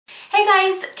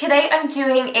Hey guys, today I'm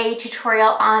doing a tutorial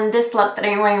on this look that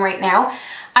I'm wearing right now.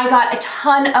 I got a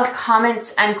ton of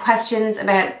comments and questions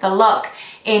about the look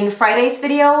in Friday's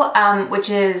video, which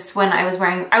is when I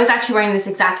was actually wearing this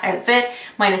exact outfit,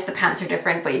 minus the pants are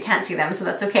different, but you can't see them, so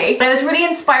that's okay. But I was really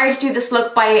inspired to do this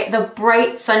look by the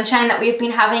bright sunshine that we've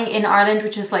been having in Ireland,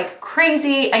 which is like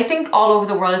crazy. I think all over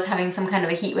the world is having some kind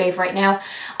of a heat wave right now,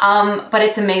 but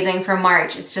it's amazing for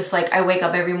March. It's just like I wake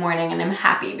up every morning and I'm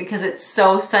happy because it's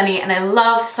so sunny, and I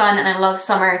love sun and I love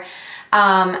summer.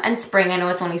 And spring. I know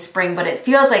it's only spring, but it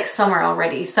feels like summer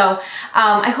already. So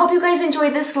I hope you guys enjoy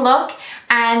this look,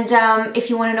 and if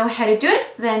you want to know how to do it,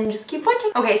 then just keep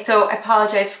watching. Okay, so I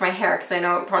apologize for my hair because I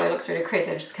know it probably looks really crazy.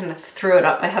 I just kind of threw it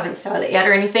up. I haven't styled it yet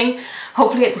or anything.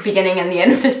 Hopefully at the beginning and the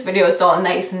end of this video it's all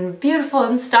nice and beautiful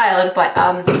and styled, but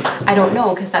I don't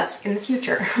know because that's in the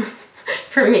future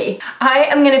for me. I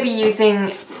am going to be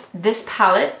using this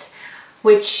palette,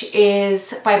 which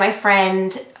is by my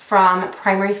friend from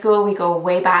primary school. We go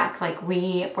way back, like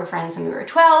we were friends when we were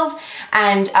 12,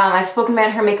 and I've spoken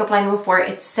about her makeup line before.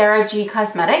 It's Sarah G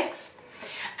Cosmetics,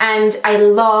 and I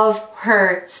love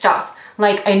her stuff.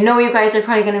 Like, I know you guys are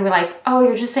probably gonna be like, oh,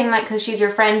 you're just saying that because she's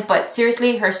your friend, but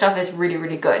seriously, her stuff is really,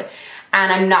 really good.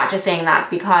 And I'm not just saying that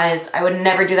because I would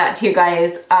never do that to you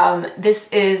guys. This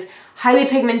is highly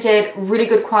pigmented, really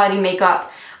good quality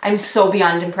makeup. I'm so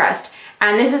beyond impressed.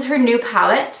 And this is her new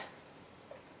palette.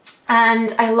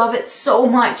 And I love it so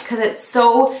much because it's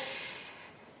so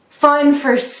fun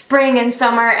for spring and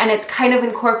summer, and it's kind of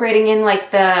incorporating in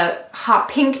like the hot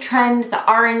pink trend, the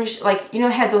orange, like, you know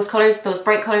how those colors, those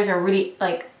bright colors are really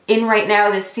like in right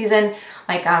now this season,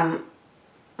 like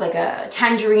a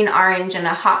tangerine orange and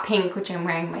a hot pink, which I'm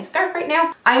wearing my scarf right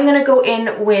now. I'm gonna go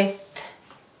in with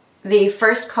the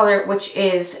first color, which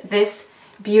is this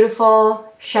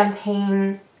beautiful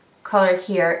champagne color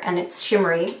here, and it's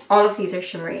shimmery. All of these are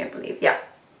shimmery, I believe. Yeah.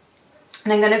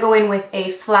 And I'm going to go in with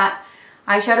a flat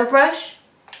eyeshadow brush.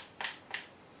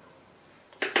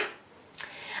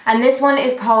 And this one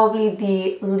is probably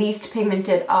the least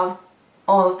pigmented of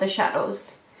all of the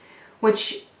shadows,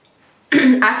 which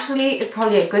actually is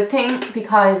probably a good thing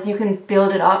because you can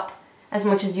build it up as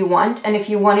much as you want. And if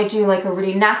you want to do like a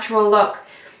really natural look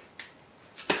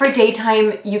for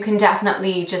daytime, you can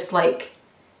definitely just like,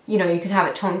 you know, you can have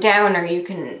it toned down, or you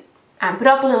can amp it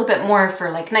up a little bit more for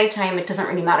like nighttime. It doesn't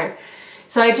really matter.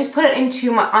 So I just put it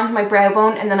onto my brow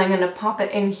bone, and then I'm going to pop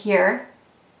it in here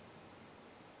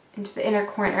into the inner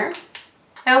corner.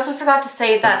 I also forgot to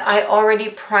say that I already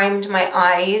primed my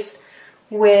eyes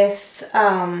with,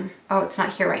 oh, it's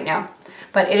not here right now,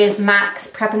 but it is MAC's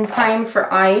Prep and Prime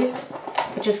for eyes.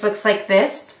 It just looks like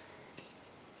this.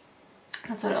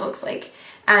 That's what it looks like.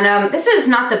 And this is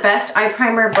not the best eye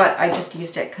primer, but I just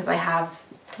used it because I have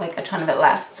like a ton of it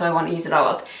left, so I want to use it all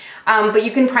up. But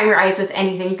you can prime your eyes with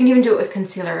anything. You can even do it with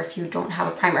concealer if you don't have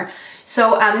a primer.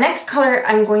 So next color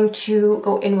I'm going to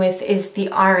go in with is the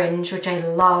orange, which I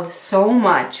love so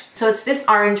much. So it's this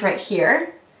orange right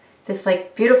here. This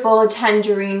like beautiful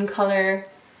tangerine color.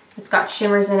 It's got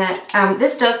shimmers in it.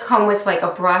 This does come with like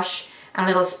a brush and a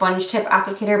little sponge tip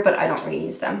applicator, but I don't really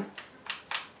use them.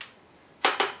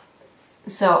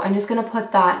 So I'm just going to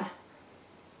put that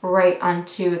right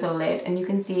onto the lid, and you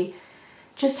can see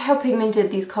just how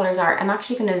pigmented these colors are. I'm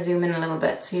actually going to zoom in a little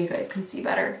bit so you guys can see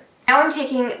better. Now I'm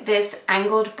taking this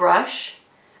angled brush.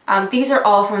 These are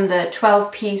all from the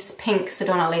 12-piece pink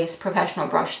Sedona Lace professional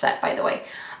brush set, by the way.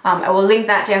 I will link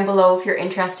that down below if you're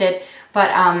interested, but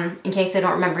in case I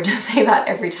don't remember to say that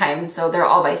every time. So they're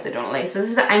all by Sedona Lace. So this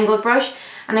is the angled brush,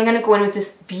 and I'm going to go in with this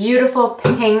beautiful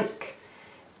pink.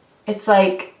 It's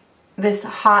like this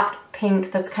hot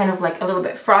pink that's kind of like a little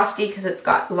bit frosty because it's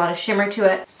got a lot of shimmer to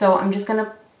it. So I'm just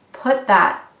gonna put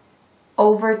that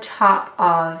over top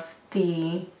of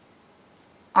the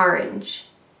orange,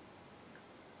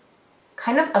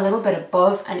 kind of a little bit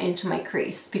above and into my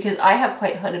crease, because I have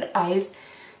quite hooded eyes,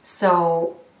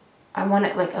 so I want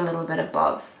it like a little bit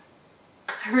above.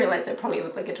 I realize I probably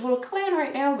look like a total clown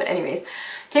right now, but anyways,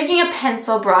 taking a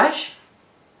pencil brush.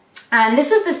 And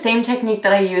this is the same technique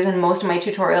that I use in most of my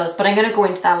tutorials, but I'm going to go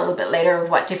into that a little bit later of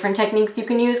what different techniques you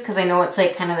can use, because I know it's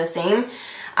like kind of the same.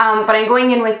 But I'm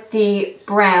going in with the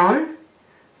brown,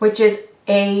 which is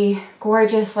a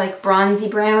gorgeous like bronzy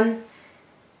brown.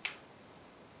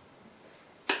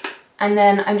 And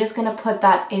then I'm just going to put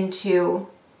that into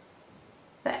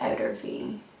the outer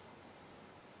V.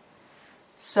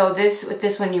 So with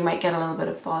this one you might get a little bit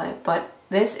of fallout, but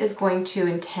this is going to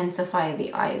intensify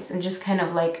the eyes and just kind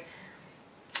of like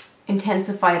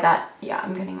intensify that, yeah,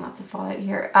 I'm getting lots of fallout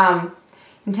here,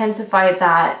 intensify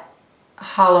that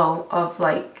hollow of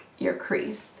like your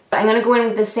crease. I'm going to go in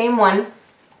with the same one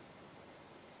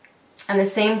and the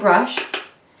same brush,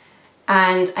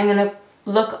 and I'm gonna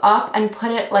look up and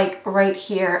put it like right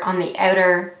here on the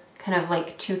outer kind of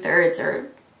like 2/3,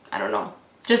 or I don't know,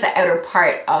 just the outer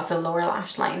part of the lower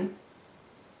lash line.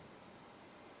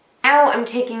 Now I'm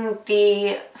taking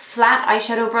the flat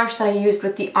eyeshadow brush that I used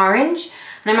with the orange,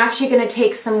 and I'm actually going to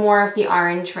take some more of the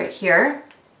orange right here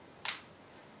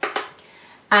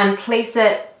and place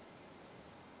it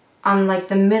on like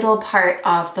the middle part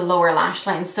of the lower lash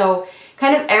line. So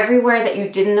kind of everywhere that you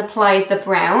didn't apply the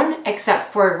brown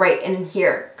except for right in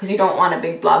here, because you don't want a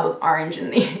big blob of orange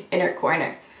in the inner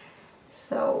corner.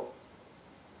 So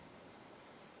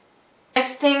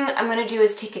next thing I'm going to do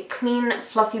is take a clean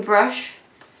fluffy brush.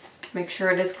 Make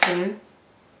sure it is clean.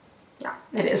 Yeah,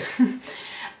 it is.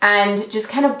 And just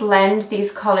kind of blend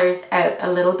these colors out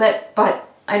a little bit, but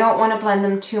I don't want to blend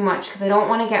them too much because I don't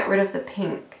want to get rid of the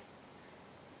pink.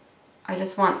 I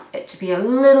just want it to be a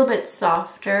little bit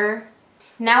softer.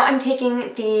 Now I'm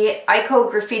taking the Eyeko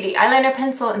Graffiti eyeliner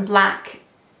pencil in black.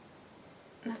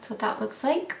 That's what that looks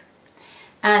like.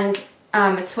 And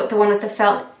it's the one with the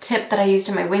felt tip that I used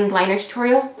in my winged liner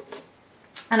tutorial.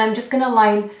 And I'm just going to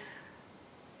line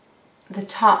the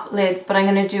top lids, but I'm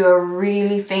going to do a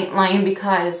really faint line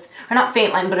because, or not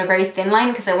faint line, but a very thin line,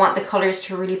 because I want the colors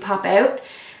to really pop out,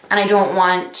 and I don't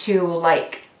want to,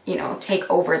 like, you know, take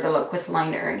over the look with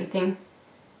liner or anything.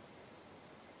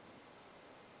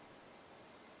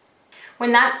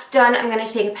 When that's done, I'm going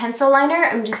to take a pencil liner.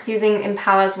 I'm just using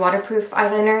Impala's waterproof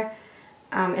eyeliner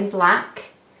in black,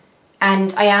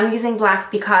 and I am using black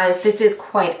because this is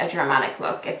quite a dramatic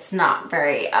look. It's not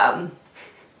very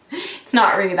it's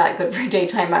not really that good for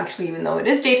daytime, actually, even though it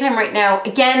is daytime right now.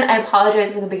 Again, I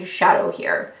apologize for the big shadow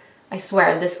here. I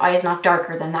swear this eye is not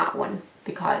darker than that one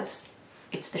because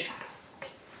it's the shadow.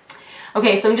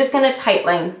 Okay, so I'm just going to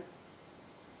tightline.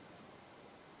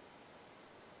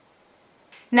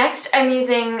 Next, I'm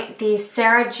using the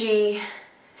Sarah G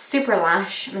Super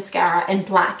Lash mascara in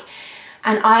black.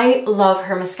 And I love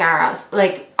her mascaras.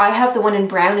 Like, I have the one in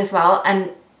brown as well,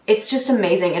 and it's just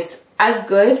amazing. It's as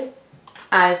good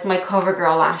as my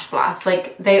CoverGirl Lash Blast.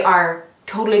 Like, they are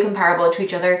totally comparable to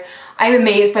each other. I'm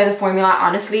amazed by the formula,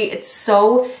 honestly. It's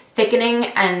so thickening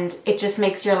and it just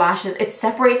makes your lashes, it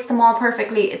separates them all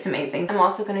perfectly. It's amazing. I'm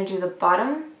also going to do the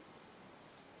bottom,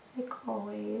 like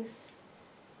always.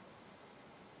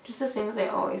 Just the same as I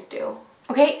always do.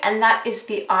 Okay, and that is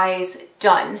the eyes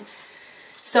done.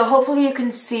 So hopefully you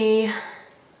can see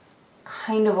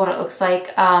kind of what it looks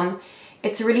like.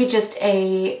 It's really just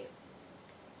a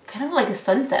kind of like a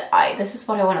sunset eye. This is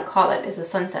what I want to call it, is a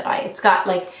sunset eye. It's got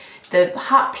like the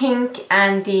hot pink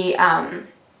and the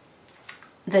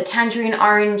tangerine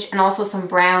orange and also some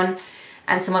brown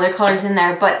and some other colors in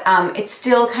there, but it's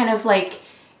still kind of like,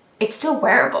 it's still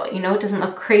wearable, you know. It doesn't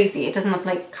look crazy, it doesn't look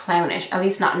like clownish, at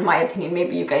least not in my opinion.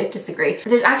 Maybe you guys disagree. But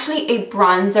there's actually a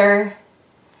bronzer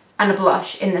and a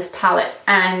blush in this palette,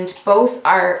 and both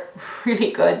are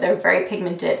really good. They're very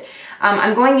pigmented.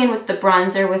 I'm going in with the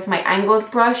bronzer with my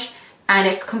angled brush, and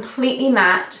it's completely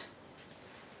matte.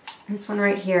 This one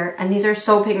right here, and these are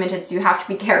so pigmented, so you have to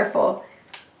be careful.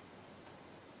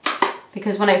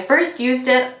 Because when I first used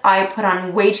it, I put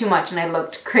on way too much and I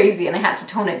looked crazy and I had to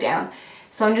tone it down.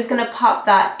 So I'm just gonna pop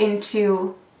that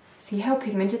into, see how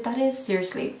pigmented that is?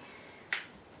 Seriously.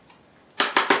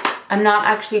 I'm not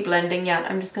actually blending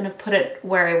yet. I'm just gonna put it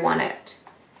where I want it.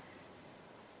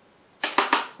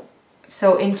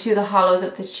 So into the hollows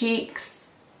of the cheeks,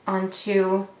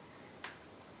 onto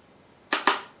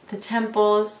the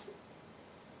temples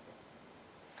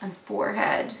and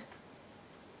forehead.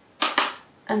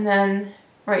 And then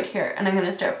right here. And I'm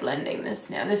gonna start blending this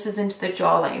now. This is into the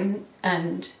jawline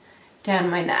and down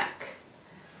my neck.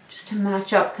 Just to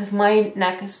match up, because my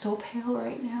neck is so pale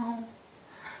right now.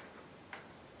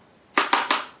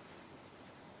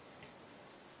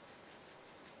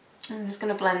 I'm just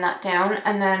going to blend that down,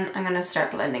 and then I'm going to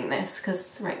start blending this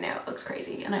because right now it looks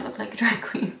crazy and I look like a drag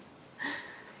queen.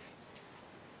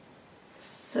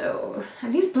 So,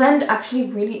 and these blend actually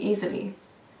really easily.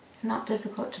 Not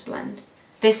difficult to blend.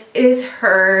 This is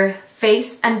her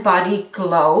Face and Body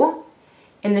Glow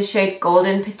in the shade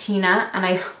Golden Patina, and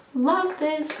I love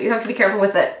this, but you have to be careful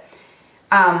with it.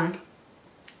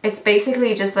 It's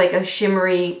basically just like a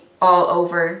shimmery all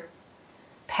over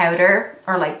powder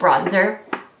or like bronzer.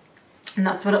 And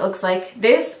that's what it looks like.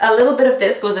 This, a little bit of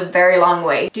this goes a very long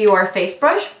way. Do your face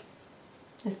brush,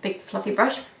 this big fluffy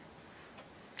brush,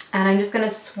 and I'm just gonna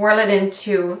swirl it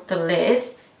into the lid.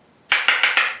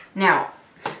 Now,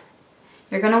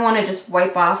 you're gonna wanna just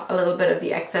wipe off a little bit of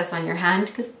the excess on your hand,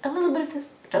 because a little bit of this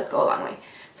does go a long way.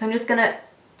 So I'm just gonna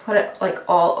put it like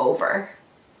all over.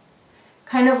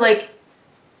 Kind of like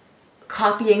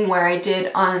copying where I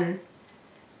did on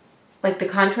like the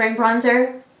contouring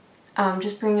bronzer.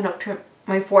 Just bring it up to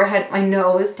my forehead, my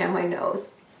nose, down my nose.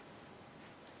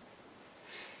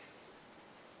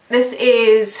 This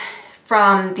is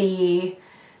from the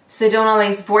Sedona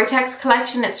Lace Vortex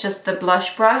collection. It's just the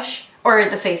blush brush, or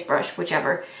the face brush,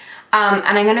 whichever.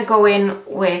 And I'm gonna go in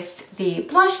with the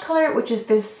blush color, which is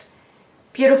this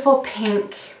beautiful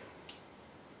pink.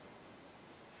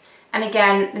 And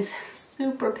again, this is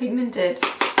super pigmented.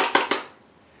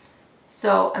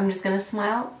 So I'm just gonna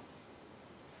smile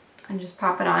and just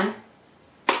pop it on.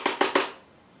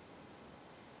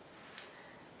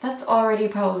 That's already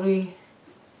probably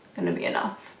gonna be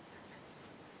enough.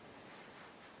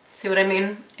 See what I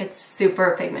mean? It's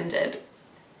super pigmented.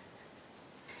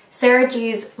 Sarah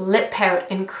G's Lip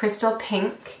Pout in Crystal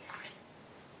Pink.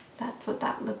 That's what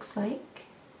that looks like.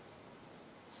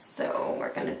 So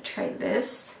we're gonna try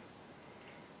this.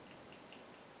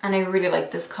 And I really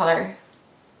like this color.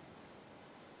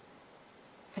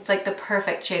 It's like the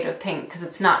perfect shade of pink because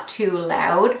it's not too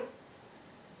loud,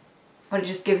 but it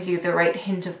just gives you the right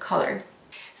hint of color.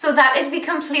 So that is the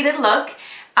completed look.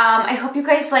 I hope you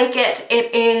guys like it.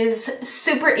 It is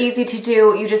super easy to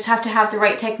do. You just have to have the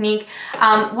right technique.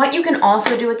 What you can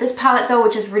also do with this palette though,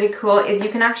 which is really cool, is you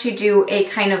can actually do a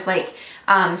kind of like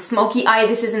smoky eye.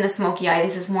 This isn't a smoky eye.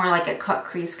 This is more like a cut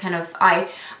crease kind of eye.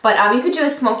 But you could do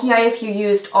a smoky eye if you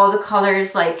used all the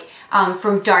colors like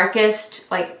from darkest,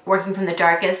 like working from the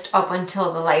darkest up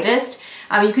until the lightest.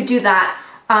 You could do that.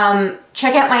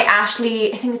 Check out my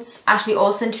Ashley, I think it's Ashley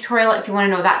Olsen tutorial if you want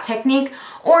to know that technique.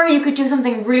 Or you could do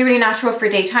something really, really natural for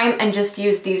daytime and just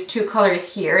use these two colors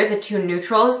here, the two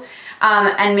neutrals,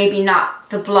 and maybe not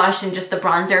the blush and just the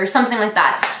bronzer or something like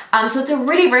that. So it's a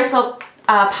really versatile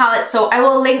palette. So I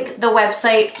will link the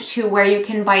website to where you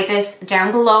can buy this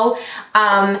down below.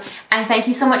 And thank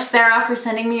you so much, Sarah, for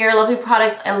sending me your lovely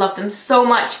products. I love them so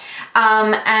much.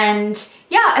 And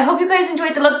yeah, I hope you guys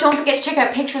enjoyed the look. Don't forget to check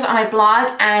out pictures on my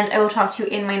blog, and I will talk to you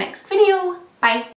in my next video. Bye.